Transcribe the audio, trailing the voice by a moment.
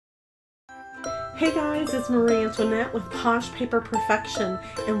Hey guys, it's Marie Antoinette with Posh Paper Perfection,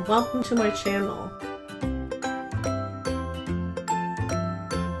 and welcome to my channel.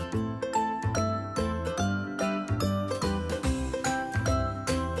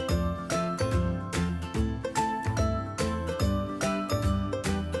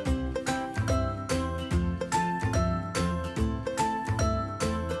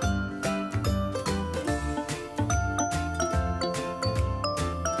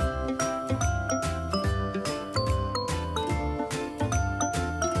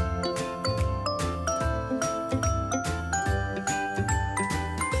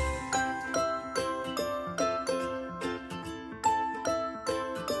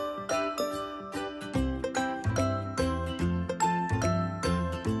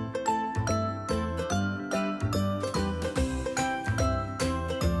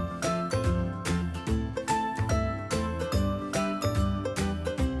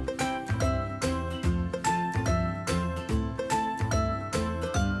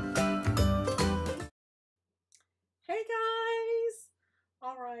 Hey guys!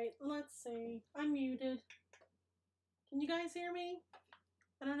 Alright, let's see. I'm muted. Can you guys hear me?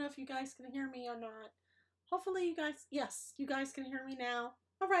 I don't know if you guys can hear me or not. Hopefully you guys, yes, you guys can hear me now.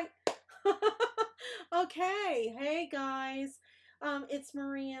 Alright. Okay, hey guys. It's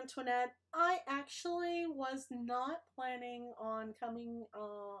Marie Antoinette. I actually was not planning on coming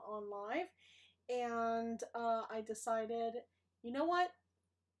on live, and I decided, you know what?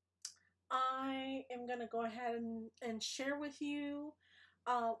 I am going to go ahead and share with you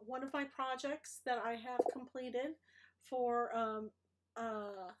one of my projects that I have completed for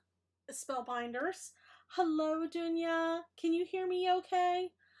Spellbinders. Hello, Dunya. Can you hear me okay?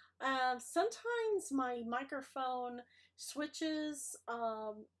 Sometimes my microphone switches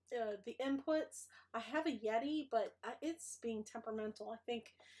the inputs. I have a Yeti, but it's being temperamental. I think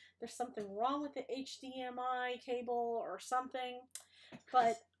there's something wrong with the HDMI cable or something.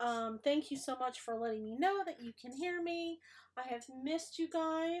 But thank you so much for letting me know that you can hear me. I have missed you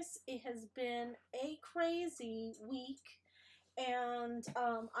guys. It has been a crazy week, and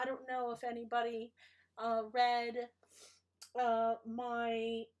I don't know if anybody read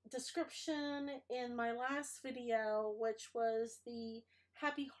my description in my last video, which was the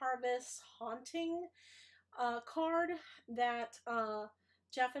Happy Harvest Haunting card that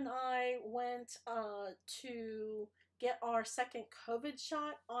Jeff and I went to get our second COVID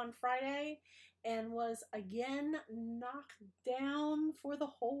shot on Friday, and was again knocked down for the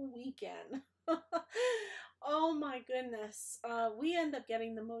whole weekend. Oh my goodness. We end up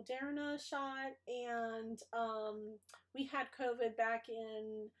getting the Moderna shot, and we had COVID back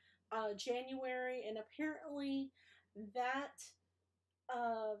in January, and apparently that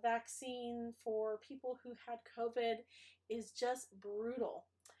vaccine for people who had COVID is just brutal.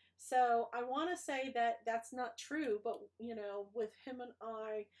 So I want to say that that's not true, but you know, with him and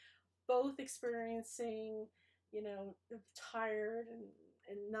I both experiencing, you know, tired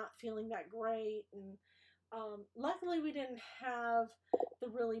and not feeling that great, and luckily we didn't have the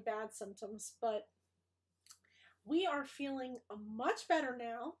really bad symptoms, but we are feeling much better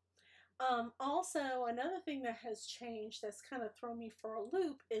now. Also, another thing that has changed that's kind of thrown me for a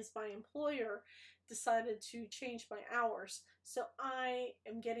loop is my employer decided to change my hours. So I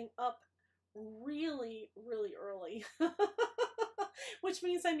am getting up really, really early, which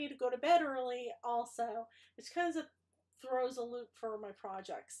means I need to go to bed early also, which kind of throws a loop for my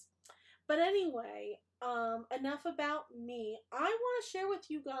projects. But anyway, enough about me. I want to share with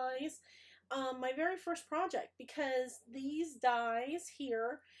you guys my very first project, because these dies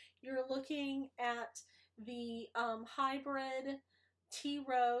here, you're looking at the hybrid tea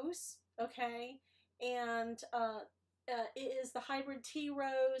rose, okay, and it is the hybrid tea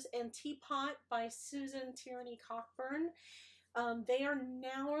rose and teapot by Susan Tierney Cockburn. They are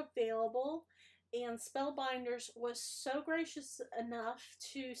now available, and Spellbinders was so gracious enough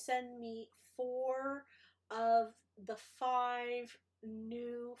to send me 4 of the 5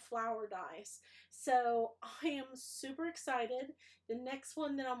 new flower dies. So I am super excited. The next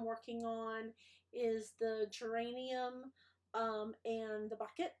one that I'm working on is the geranium and the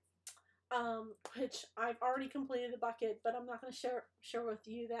bucket, which I've already completed the bucket, but I'm not going to share with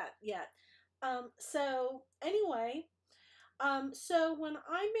you that yet. So anyway, so when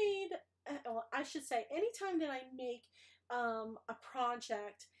I made, well, I should say, anytime that I make a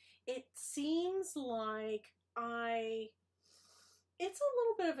project, it seems like it's a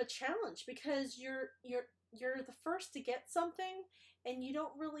little bit of a challenge, because you're the first to get something, and you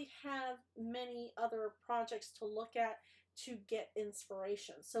don't really have many other projects to look at to get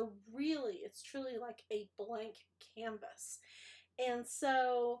inspiration. So really, it's truly like a blank canvas. And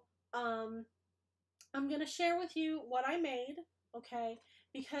so I'm going to share with you what I made, okay?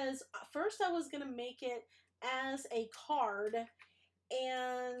 Because first I was going to make it as a card,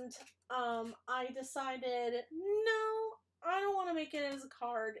 and I decided, no, I don't want to make it as a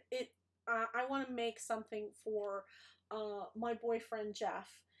card. I want to make something for my boyfriend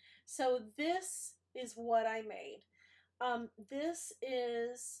Jeff. So this is what I made. This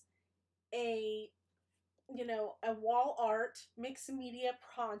is a a wall art mixed media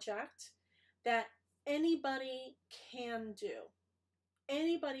project that anybody can do.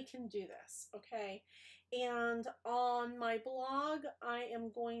 Anybody can do this, okay? And on my blog, I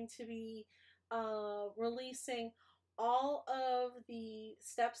am going to be releasing all of the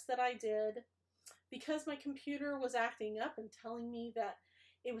steps that I did, because my computer was acting up and telling me that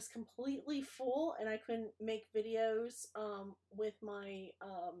it was completely full and I couldn't make videos with my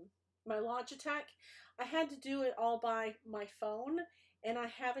Logitech. I had to do it all by my phone, and I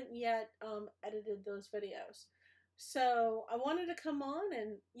haven't yet edited those videos. So I wanted to come on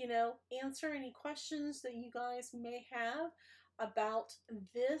and, answer any questions that you guys may have about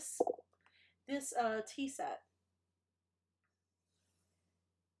this tea set.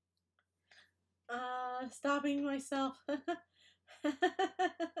 Stopping myself.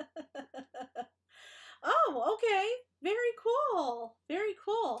 Oh, okay. Very cool. Very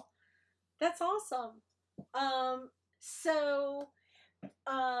cool. That's awesome. So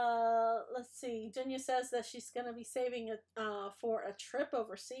let's see. Dunya says that she's going to be saving it for a trip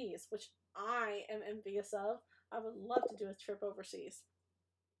overseas, which I am envious of. I would love to do a trip overseas.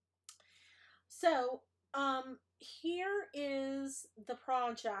 So, here is the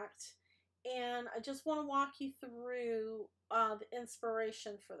project, and I just want to walk you through the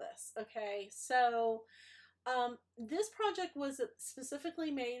inspiration for this. Okay, so this project was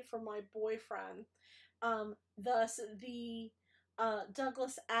specifically made for my boyfriend. Thus, the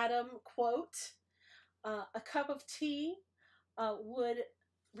Douglas Adam quote, a cup of tea would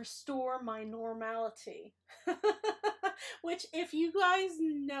restore my normality. Which, if you guys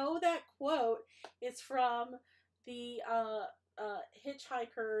know that quote, it's from the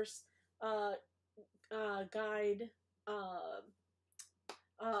Hitchhiker's Guide.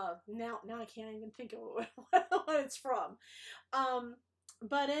 Now I can't even think of what it's from.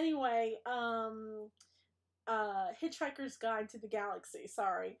 But anyway, Hitchhiker's Guide to the Galaxy.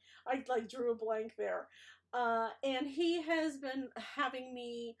 Sorry, I drew a blank there. And he has been having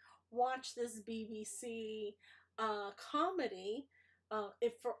me watch this BBC comedy.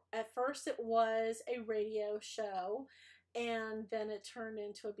 At first it was a radio show, and then it turned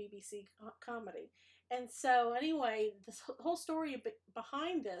into a BBC comedy. And so anyway, this whole story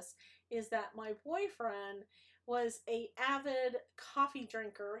behind this is that my boyfriend was a avid coffee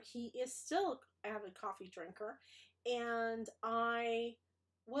drinker. He is still an avid coffee drinker. And I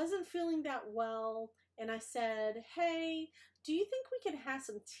wasn't feeling that well. And I said, hey, do you think we could have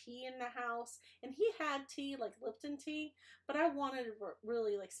some tea in the house? And he had tea, like Lipton tea, but I wanted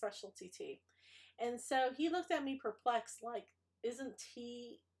really like specialty tea. And so he looked at me perplexed, like, isn't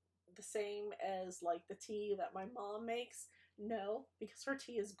tea the same as like the tea that my mom makes? No, because her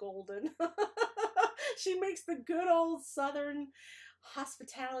tea is golden. She makes the good old Southern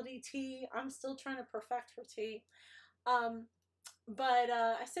hospitality tea. I'm still trying to perfect her tea. But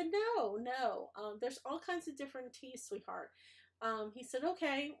I said, no. There's all kinds of different teas, sweetheart. He said,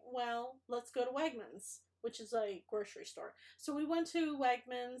 okay, well, let's go to Wegmans, which is a grocery store. So we went to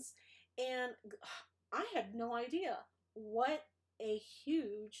Wegmans, and I had no idea what a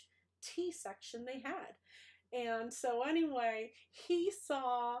huge tea section they had. And so anyway, he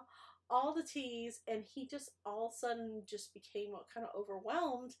saw all the teas, and he just all of a sudden just became kind of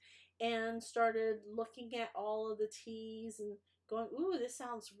overwhelmed and started looking at all of the teas and going, ooh, this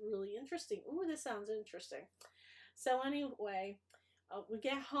sounds really interesting. Ooh, this sounds interesting. So anyway, we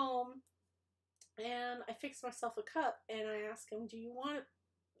get home, and I fix myself a cup, and I ask him, do you want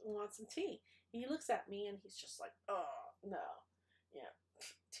some tea? And he looks at me, and he's just like, oh, no. Yeah,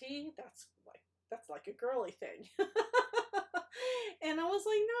 tea? That's like a girly thing. And I was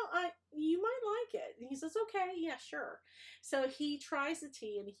like, no, you might like it. And he says, okay, yeah, sure. So he tries the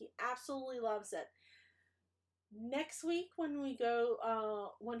tea, and he absolutely loves it. Next week, when we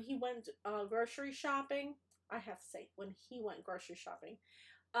go, when he went grocery shopping, I have to say, when he went grocery shopping,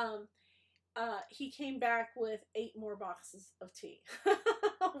 he came back with 8 more boxes of tea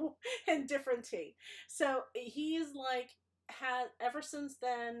and different tea. So he's like, ever since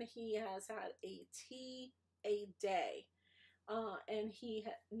then, he has had a tea a day. And he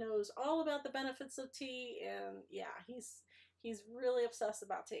knows all about the benefits of tea, and yeah, he's really obsessed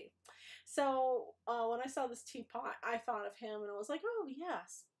about tea. So when I saw this teapot, I thought of him, and I was like, oh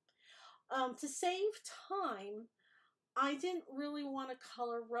yes. To save time, I didn't really want to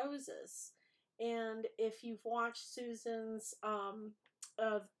color roses. And if you've watched Susan's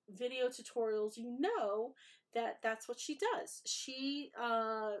video tutorials, you know that that's what she does. She,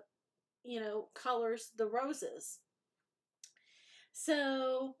 colors the roses.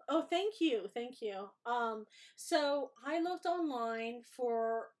 So, oh, thank you, thank you. So I looked online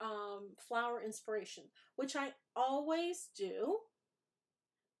for flower inspiration, which I always do.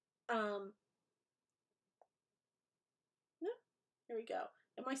 Um, no, here we go.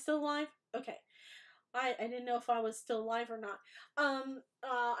 Am I still live? Okay. I didn't know if I was still live or not.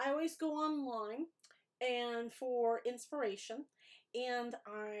 I always go online and for inspiration, and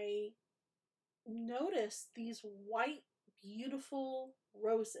I noticed these white, beautiful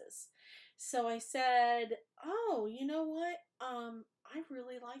roses. So I said, "Oh, you know what? I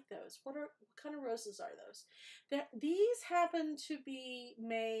really like those. What kind of roses are those?" These happen to be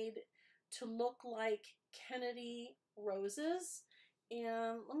made to look like Kennedy roses.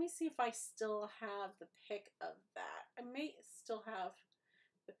 And let me see if I still have the pic of that. I may still have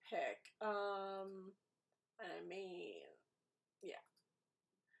the pic. I mean, yeah.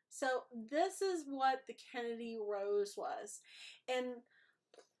 So this is what the Kennedy rose was. And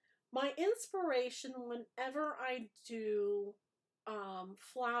my inspiration whenever I do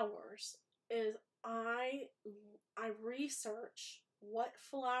flowers is I research what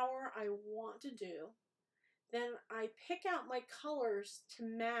flower I want to do. Then I pick out my colors to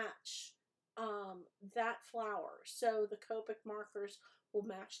match that flower. So the Copic markers will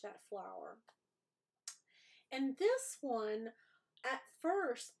match that flower. And this one, at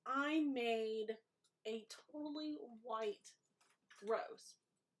first, I made a totally white rose.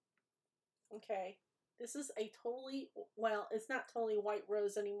 Okay, this is a totally, well, it's not totally white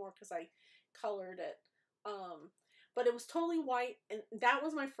rose anymore because I colored it. But it was totally white, and that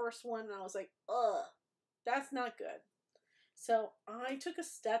was my first one, and I was like, ugh, that's not good. So I took a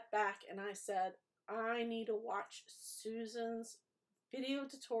step back and I said, I need to watch Susan's video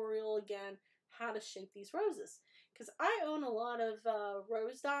tutorial again, how to shape these roses. Because I own a lot of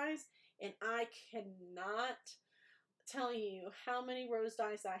rose dies, and I cannot tell you how many rose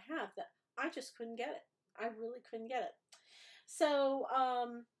dies I have that I just couldn't get it. I really couldn't get it. So,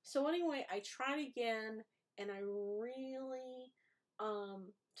 so anyway, I tried again, and I really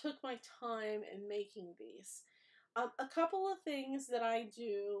took my time in making these. A couple of things that I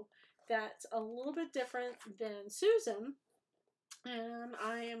do that's a little bit different than Susan, and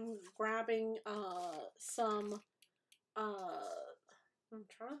I am grabbing some. I'm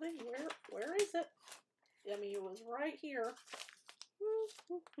trying to think where is it? I mean, it was right here.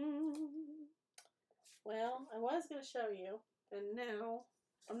 Well, I was going to show you, and now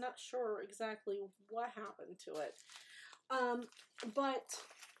I'm not sure exactly what happened to it. But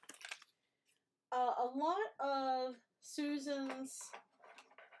a lot of Susan's,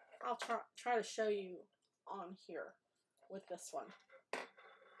 I'll try to show you on here with this one.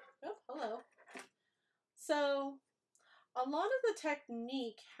 Oh, hello. So a lot of the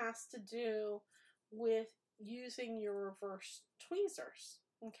technique has to do with using your reverse tweezers.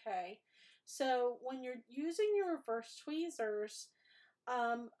 Okay, so when you're using your reverse tweezers,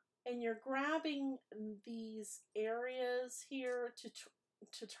 and you're grabbing these areas here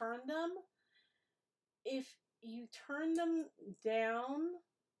to turn them, if you turn them down,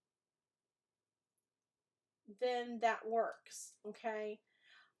 then that works. Okay,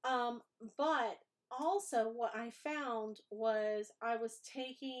 but also what I found was I was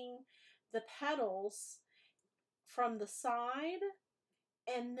taking the petals from the side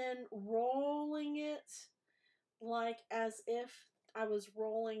and then rolling it like as if I was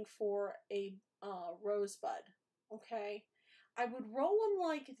rolling for a rosebud. Okay, I would roll them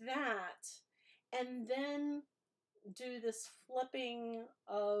like that, and then do this flipping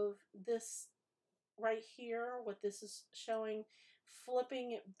of this right here. What this is showing,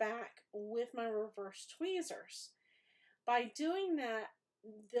 flipping it back with my reverse tweezers. By doing that,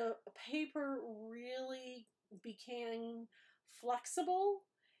 the paper really became flexible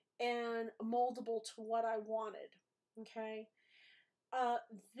and moldable to what I wanted. Okay,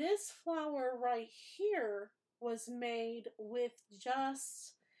 this flower right here was made with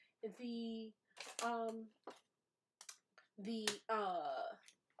just the um, the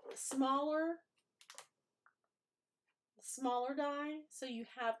smaller die. So you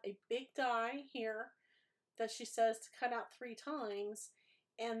have a big die here that she says to cut out 3 times,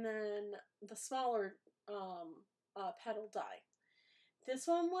 and then the smaller petal die. This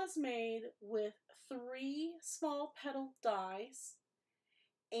one was made with 3 small petal dies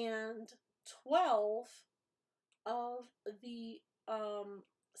and 12 of the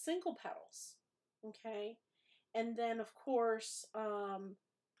single petals, okay? And then of course,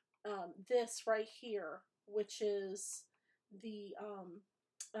 this right here, which is the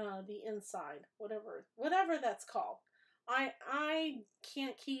inside, whatever that's called. I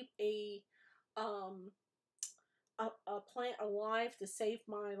can't keep um, a plant alive to save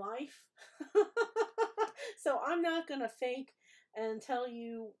my life. So I'm not going to fake and tell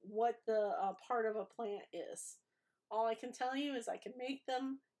you what the part of a plant is. All I can tell you is I can make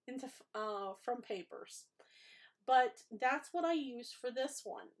them into from papers. But that's what I use for this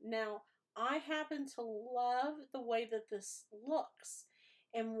one. Now, I happen to love the way that this looks.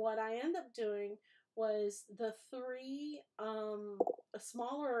 And what I end up doing was the three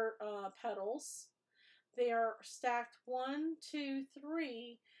smaller petals. They are stacked 1, 2,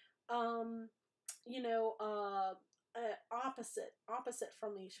 3, um, you know, opposite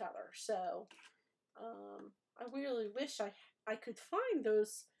from each other. So I really wish I could find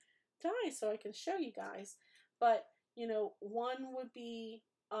those dies so I can show you guys. But you know, one would be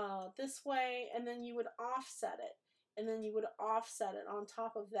this way, and then you would offset it, and then you would offset it on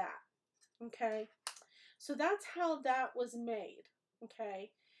top of that. Okay, so that's how that was made.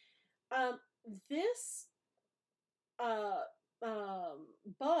 Okay, this uh,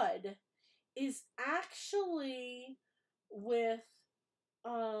 bud is actually with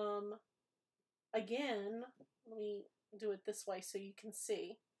again, let me do it this way so you can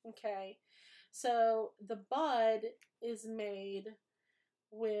see. Okay, so the bud is made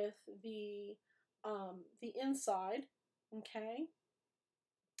with the inside. Okay,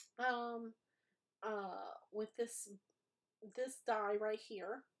 um, with this die right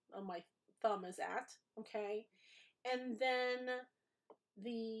here on my thumb is at. Okay, and then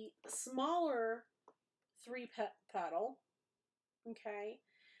the smaller three petal. Okay,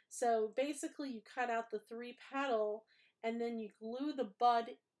 so basically you cut out the three petal and then you glue the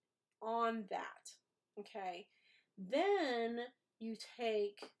bud on that. Okay, then you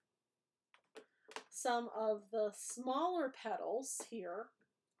take some of the smaller petals here.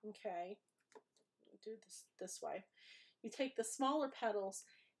 Okay, do this way. You take the smaller petals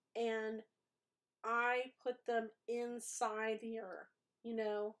and I put them inside here, you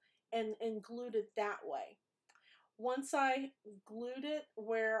know, and glued it that way. Once I glued it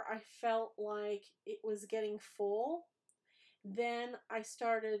where I felt like it was getting full, then I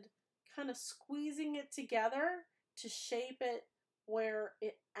started kind of squeezing it together to shape it where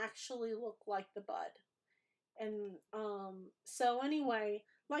it actually looked like the bud. And so anyway,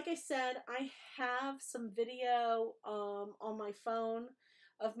 like I said, I have some video on my phone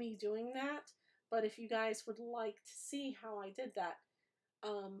of me doing that. But if you guys would like to see how I did that,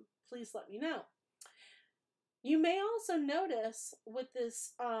 please let me know. You may also notice with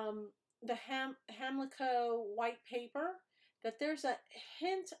this, the Hamlico white paper, that there's a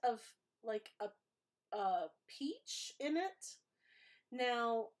hint of like a peach in it.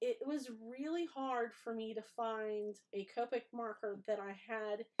 Now, it was really hard for me to find a Copic marker that I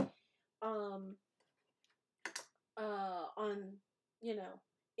had on, you know,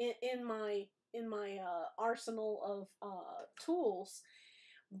 in my arsenal of tools.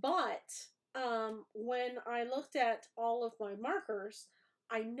 But when I looked at all of my markers,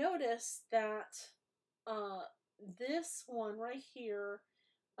 I noticed that this one right here,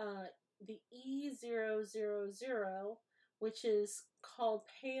 the E000, which is called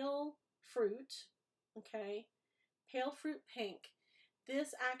Pale Fruit, okay, Pale Fruit Pink.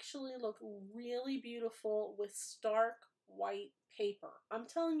 This actually looked really beautiful with stark white paper. I'm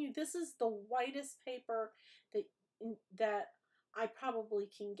telling you, this is the whitest paper that I probably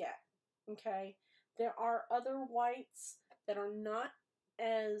can get. Okay, there are other whites that are not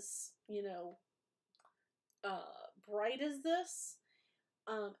as, you know, bright as this.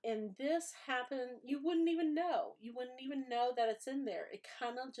 And this happened, you wouldn't even know. You wouldn't even know that it's in there. It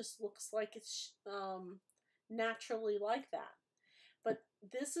kind of just looks like it's naturally like that. But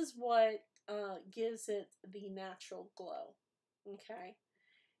this is what gives it the natural glow. Okay.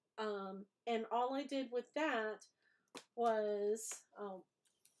 And all I did with that was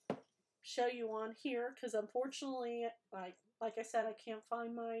show you on here, because unfortunately, like I said, I can't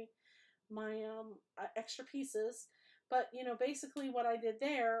find my extra pieces. But you know, basically what I did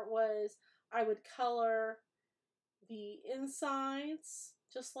there was I would color the insides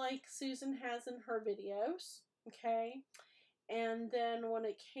just like Susan has in her videos. Okay, and then when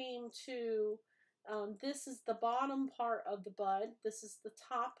it came to this is the bottom part of the bud, this is the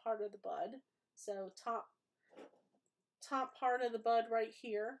top part of the bud, so top part of the bud right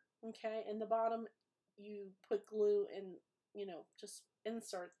here. Okay, and the bottom you put glue and, you know, just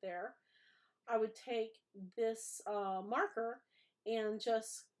insert there. I would take this marker and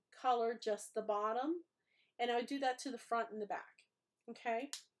just color just the bottom. And I would do that to the front and the back. Okay.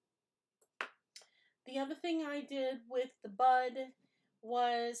 The other thing I did with the bud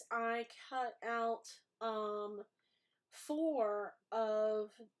was I cut out 4 of,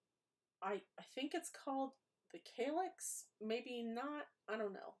 I think it's called the calyx, maybe not, I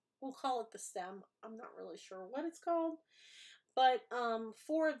don't know. We'll call it the stem. I'm not really sure what it's called, but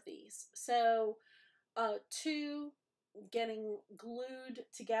 4 of these. So 2 getting glued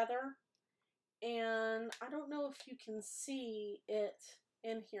together, and I don't know if you can see it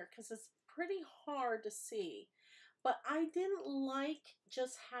in here because it's pretty hard to see, but I didn't like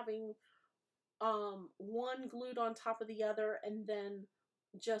just having one glued on top of the other and then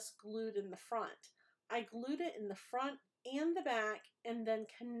just glued in the front. I glued it in the front and the back and then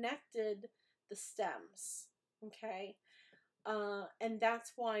connected the stems. Okay. And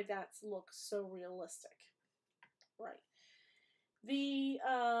that's why that looks so realistic. Right. The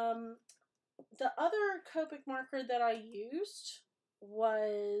other Copic marker that I used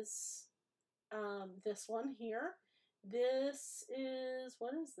was this one here. This is,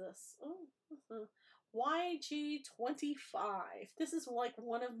 what is this? Oh, YG25. This is like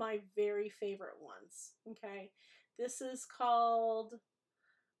one of my very favorite ones. Okay. This is called,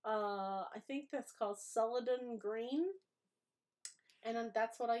 I think that's called Celadon Green. And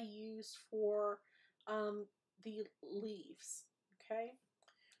that's what I use for the leaves. Okay.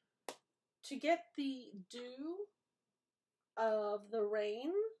 To get the dew of the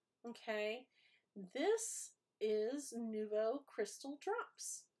rain, okay, this is Nouveau Crystal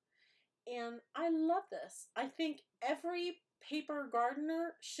Drops. And I love this. I think every paper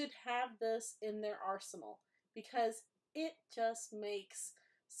gardener should have this in their arsenal because it just makes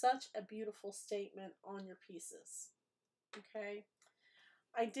such a beautiful statement on your pieces. Okay.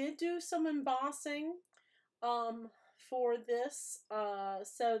 I did do some embossing for this.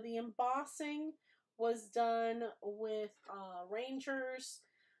 So the embossing was done with Ranger's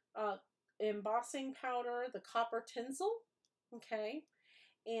embossing powder, the copper tinsel. Okay.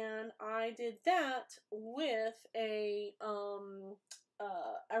 And I did that with a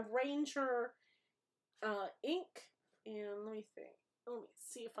Ranger ink, and let me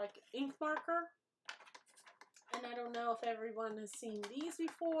see if I can, ink marker. And I don't know if everyone has seen these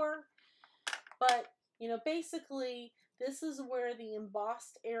before, but you know, basically this is where the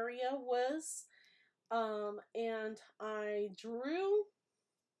embossed area was, and I drew.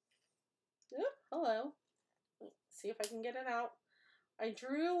 Hello. Let's see if I can get it out. I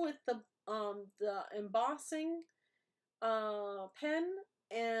drew with the embossing pen,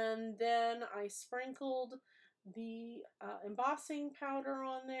 and then I sprinkled the embossing powder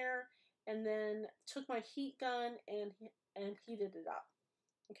on there, and then took my heat gun and heated it up.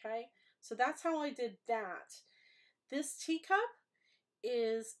 Okay, so that's how I did that. This teacup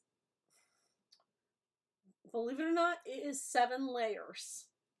is, believe it or not, it is 7 layers.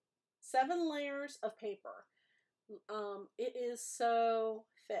 7 layers of paper. It is so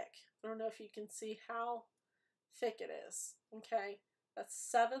thick. I don't know if you can see how thick it is. Okay, that's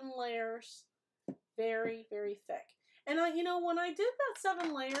 7 layers, very, very thick. And you know, when I did that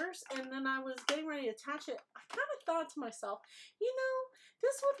 7 layers and then I was getting ready to attach it, I kind of thought to myself, you know,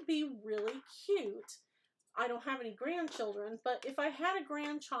 this would be really cute. I don't have any grandchildren, but if I had a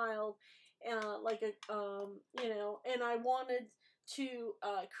grandchild, like a, you know, and I wanted to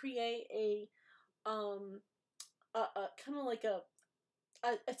create a kind of like a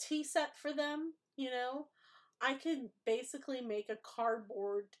tea set for them, you know, I could basically make a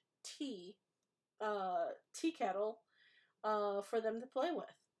cardboard tea kettle for them to play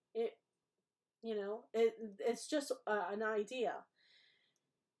with. It, you know, it's just an idea.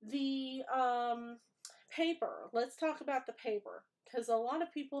 The paper. Let's talk about the paper, because a lot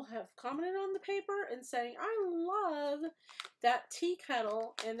of people have commented on the paper and saying, I love that tea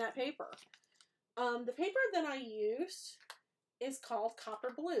kettle and that paper. The paper that I used is called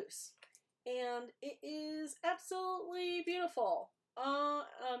Copper Blues, and it is absolutely beautiful.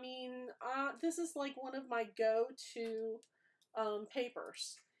 I mean, this is like one of my go-to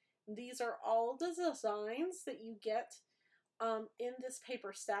papers. These are all the designs that you get in this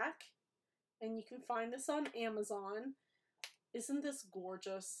paper stack, and you can find this on Amazon. Isn't this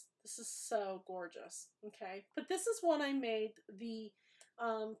gorgeous? This is so gorgeous. Okay, but this is what I made, the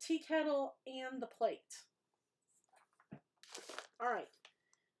tea kettle and the plate. All right,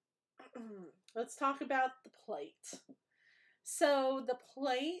 let's talk about the plate. So the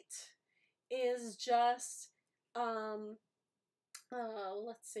plate is just, let's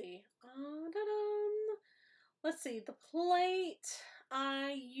see, let's see, the plate,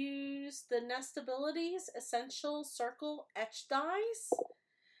 I use the Nestabilities Essential Circle Etch Dies.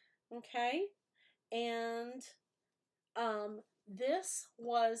 Okay, and this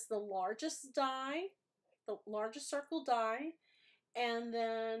was the largest die, the largest circle die, and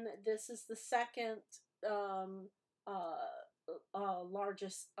then this is the second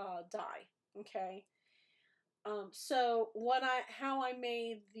largest die. Okay, so how I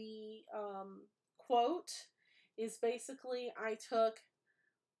made the quote is basically I took,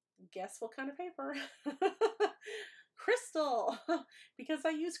 guess what kind of paper? Crystal, because I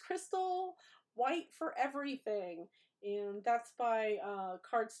use crystal white for everything, and that's by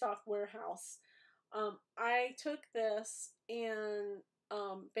Cardstock Warehouse. I took this and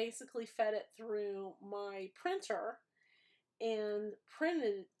basically fed it through my printer and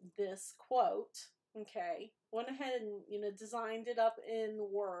printed this quote. Okay, went ahead and designed it up in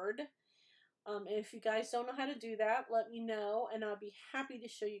Word. If you guys don't know how to do that, let me know, and I'll be happy to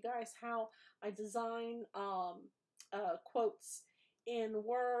show you guys how I design quotes in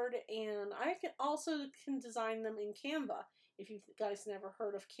Word, and I can design them in Canva. If you guys never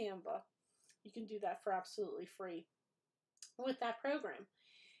heard of Canva, you can do that for absolutely free with that program.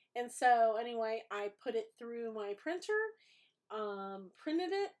 And so anyway, I put it through my printer,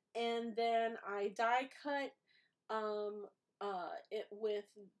 printed it, and then I die cut it with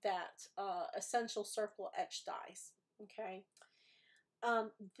that Essential Circle Etch dies. Okay,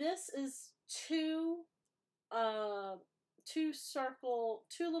 this is two little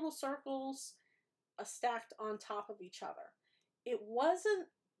circles stacked on top of each other. It wasn't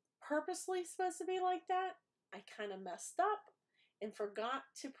purposely supposed to be like that. I kind of messed up and forgot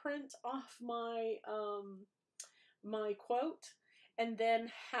to print off my my quote, and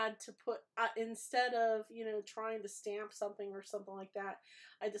then had to put, instead of trying to stamp something or something like that,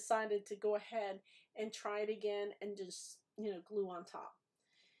 I decided to go ahead and try it again and just glue on top.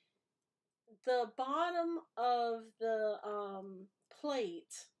 The bottom of the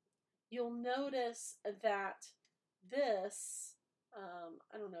plate, you'll notice that this,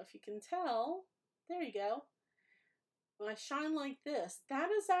 I don't know if you can tell, there you go, when I shine like this, that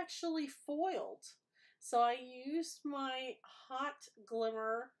is actually foiled. So I used my hot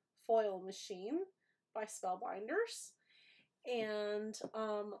glimmer foil machine by Spellbinders, and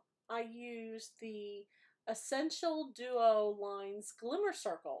I used the Essential Duo Lines Glimmer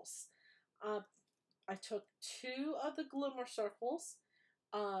Circles. I took two of the glimmer circles,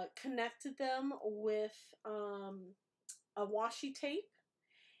 connected them with a washi tape,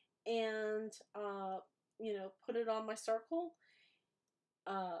 and put it on my circle,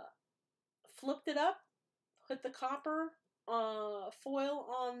 flipped it up, put the copper foil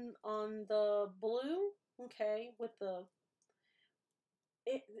on the blue. Okay, with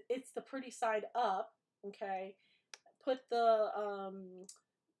it's the pretty side up. Okay, put the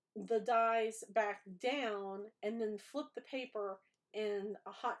dies back down, and then flip the paper and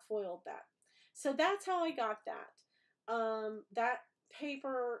hot foiled that. So that's how I got that. That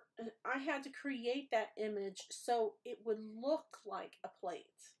paper, I had to create that image so it would look like a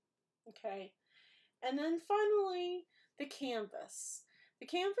plate. Okay, and then finally the canvas. The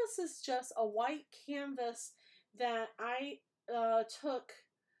canvas is just a white canvas that I took.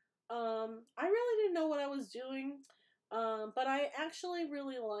 I really didn't know what I was doing. But I actually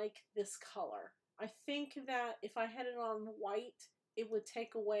really like this color. I think that if I had it on white, it would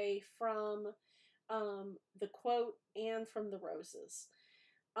take away from the quote and from the roses.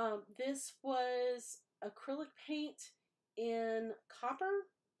 This was acrylic paint in copper,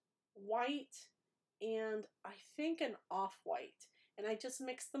 white, and I think an off-white. And I just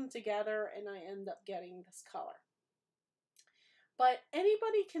mixed them together and I end up getting this color. But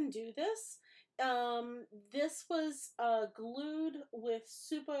anybody can do this. This was glued with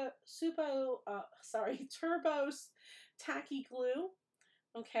turbo tacky glue.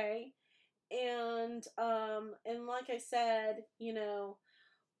 Okay, and like I said,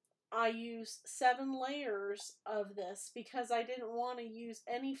 I used 7 layers of this because I didn't want to use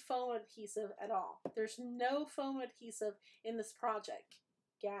any foam adhesive at all. There's no foam adhesive in this project.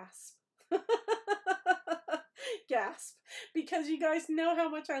 Gasp. Gasp. Because you guys know how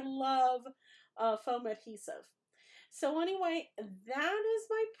much I love foam adhesive. So anyway, that is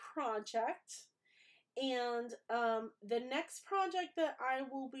my project. And the next project that I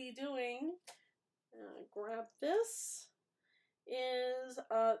will be doing, grab this, is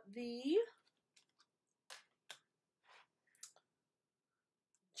the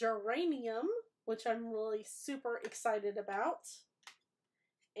geranium, which I'm really super excited about.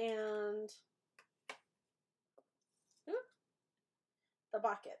 And the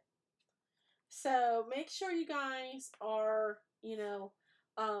bucket. So make sure you guys are you know,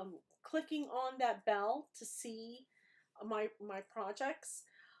 clicking on that bell to see my projects.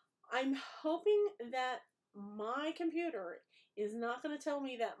 I'm hoping that my computer is not going to tell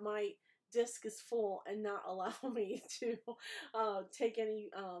me that my disk is full and not allow me to take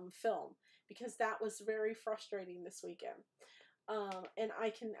any film, because that was very frustrating this weekend. And I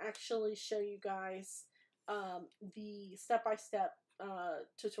can actually show you guys the step-by-step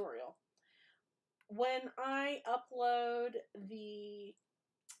tutorial. When I upload the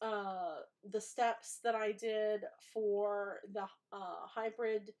steps that I did for the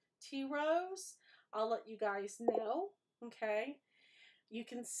hybrid tea rose, I'll let you guys know. Okay, you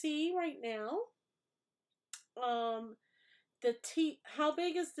can see right now the tea. How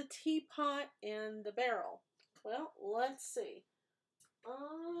big is the teapot and the barrel? Well, let's see.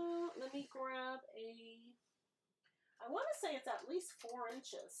 Let me grab a. I want to say it's at least 4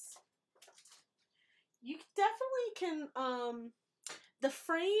 inches. You definitely can. The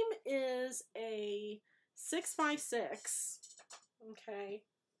frame is a 6x6. Okay.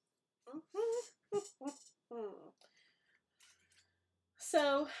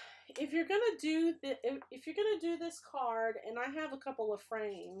 So, if you're gonna do this card, and I have a couple of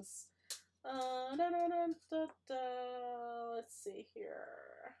frames. Let's see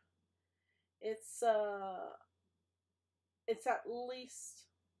here. It's at least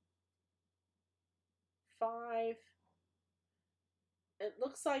 5. It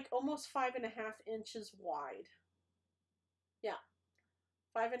looks like almost 5.5 inches wide. Yeah,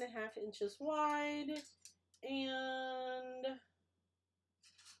 5.5 inches wide, and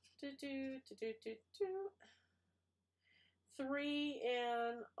 3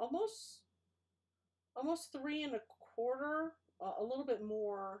 and almost 3 1/4, a little bit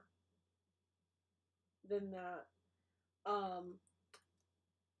more than that,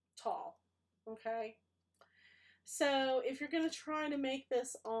 tall. Okay. So if you're going to try to make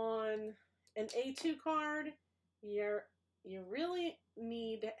this on an A2 card, you really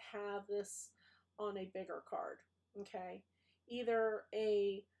need to have this on a bigger card. Okay, either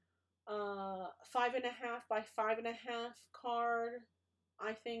a 5.5 by 5.5 card,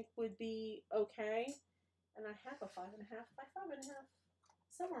 I think would be okay. And I have a 5.5 by 5.5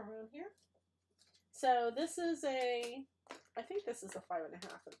 somewhere around here. So this is I think this is a 5.5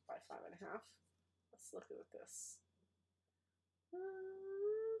 by 5.5. Let's look at this.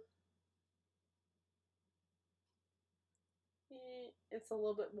 It's a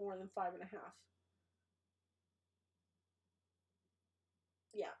little bit more than 5.5.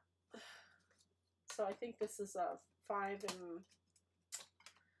 Yeah. So I think this is a 5 and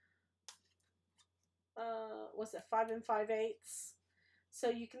was it 5 5/8? So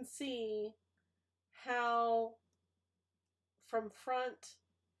you can see how from front,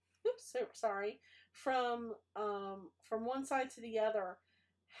 oops, sorry, from one side to the other,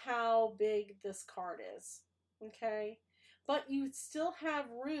 how big this card is. Okay, but you still have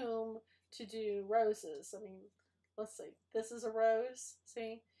room to do roses. I mean, let's see, this is a rose.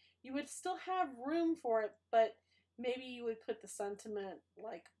 See, you would still have room for it, but maybe you would put the sentiment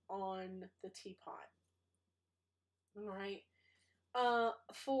like on the teapot. All right.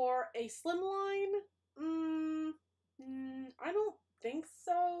 For a slimline, I don't think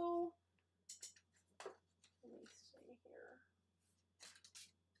so. Let me see here.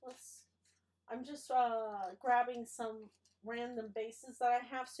 I'm just grabbing some random bases that I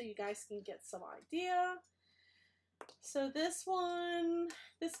have so you guys can get some idea. So this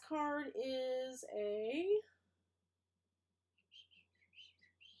card is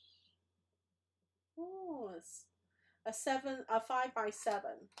it's a 5 by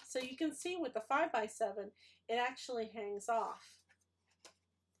 7. So you can see with the 5 by 7, it actually hangs off.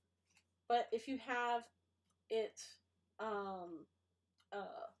 But if you have it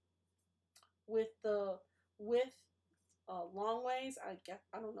with the long ways, I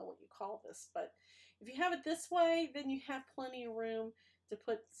don't know what you call this, but if you have it this way, then you have plenty of room to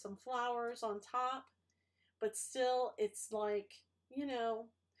put some flowers on top, but still it's like,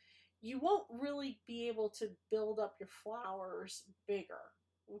 you won't really be able to build up your flowers bigger.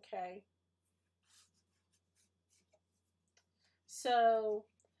 Okay, so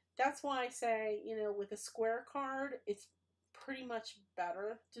that's why I say, with a square card, it's pretty much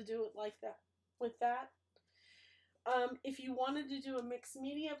better to do it like that with that. If you wanted to do a mixed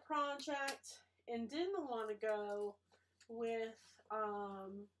media project and didn't want to go with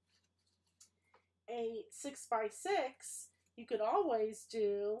a 6 by 6, you could always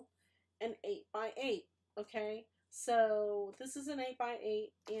do an 8 by 8. Okay, so this is an 8 by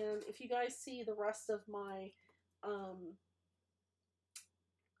 8, and if you guys see the rest of my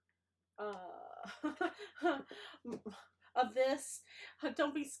of this.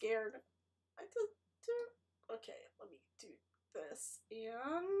 Don't be scared. I just do. Okay, let me do this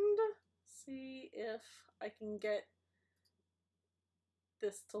and see if I can get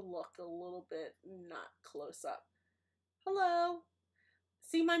this to look a little bit not close up. Hello.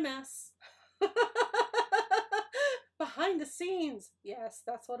 See my mess? Behind the scenes. Yes,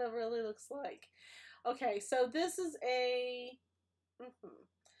 that's what it really looks like. Okay, so this is a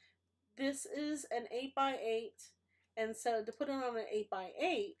this is an 8x8, and so to put it on an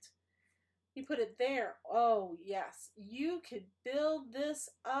 8x8, you put it there. Oh yes, you could build this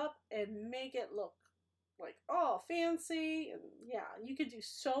up and make it look like all fancy, and yeah, you could do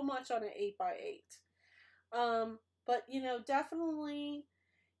so much on an 8x8. But you know, definitely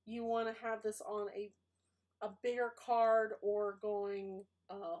you want to have this on a bigger card, or going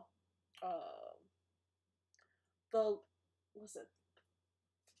the what's it,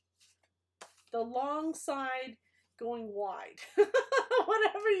 the long side going wide.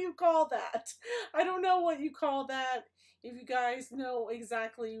 Whatever you call that. I don't know what you call that. If you guys know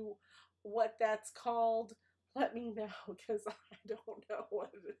exactly what that's called, let me know, because I don't know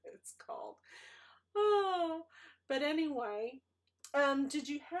what it's called. Oh, but anyway, did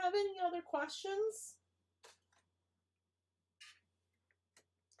you have any other questions?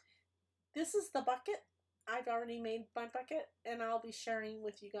 This is the bucket. I've already made my bucket, and I'll be sharing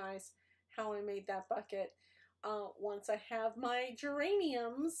with you guys how I made that bucket once I have my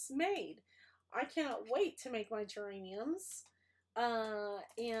geraniums made. I cannot wait to make my geraniums.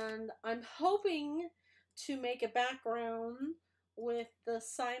 And I'm hoping to make a background with the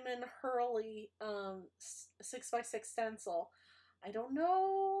Simon Hurley 6x6 stencil. I don't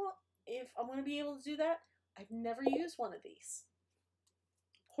know if I'm going to be able to do that. I've never used one of these.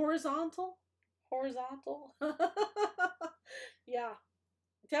 Horizontal? Horizontal? Yeah,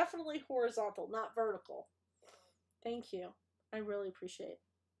 definitely horizontal, not vertical. Thank you. I really appreciate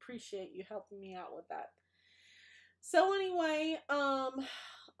you helping me out with that. So anyway,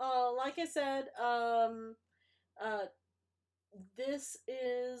 like I said, this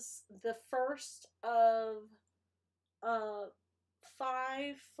is the first of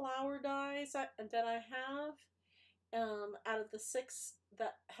 5 flower dies that I have out of the 6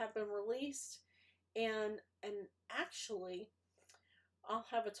 that have been released, and actually I'll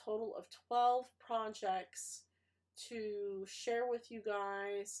have a total of 12 projects to share with you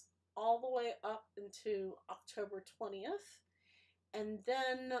guys all the way up into October 20th. And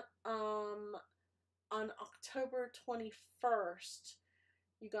then on October 21st,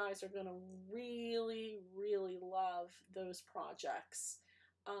 you guys are going to really, really love those projects.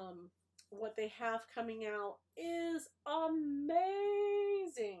 What they have coming out is amazing.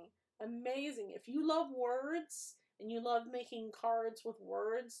 Amazing. If you love words and you love making cards with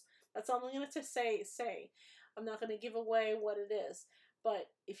words, that's all I'm going to say. I'm not going to give away what it is. But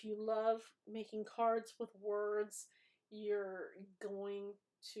if you love making cards with words, you're going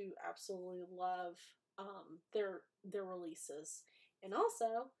to absolutely love their releases. And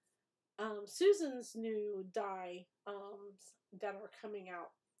also, Susan's new die that are coming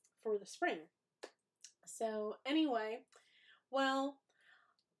out for the spring. So anyway, well,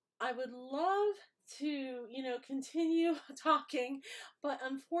 I would love to, you know, continue talking, but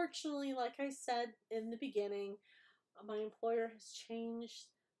unfortunately, like I said in the beginning, my employer has changed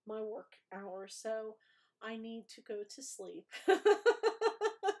my work hours, so I need to go to sleep.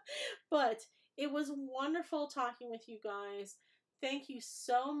 But it was wonderful talking with you guys. Thank you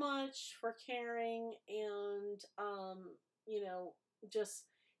so much for caring and, you know, just,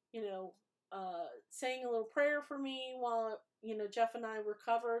 you know, saying a little prayer for me while, you know, Jeff and I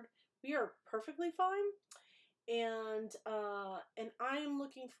recovered. We are perfectly fine. And I am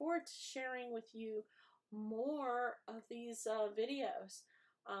looking forward to sharing with you more of these videos.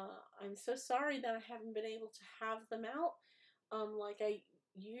 I'm so sorry that I haven't been able to have them out like I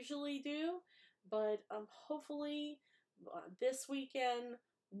usually do, but hopefully this weekend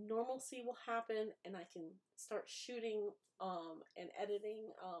normalcy will happen and I can start shooting and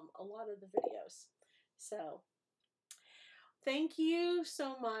editing a lot of the videos. So thank you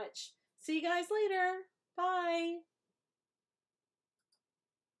so much. See you guys later. Bye.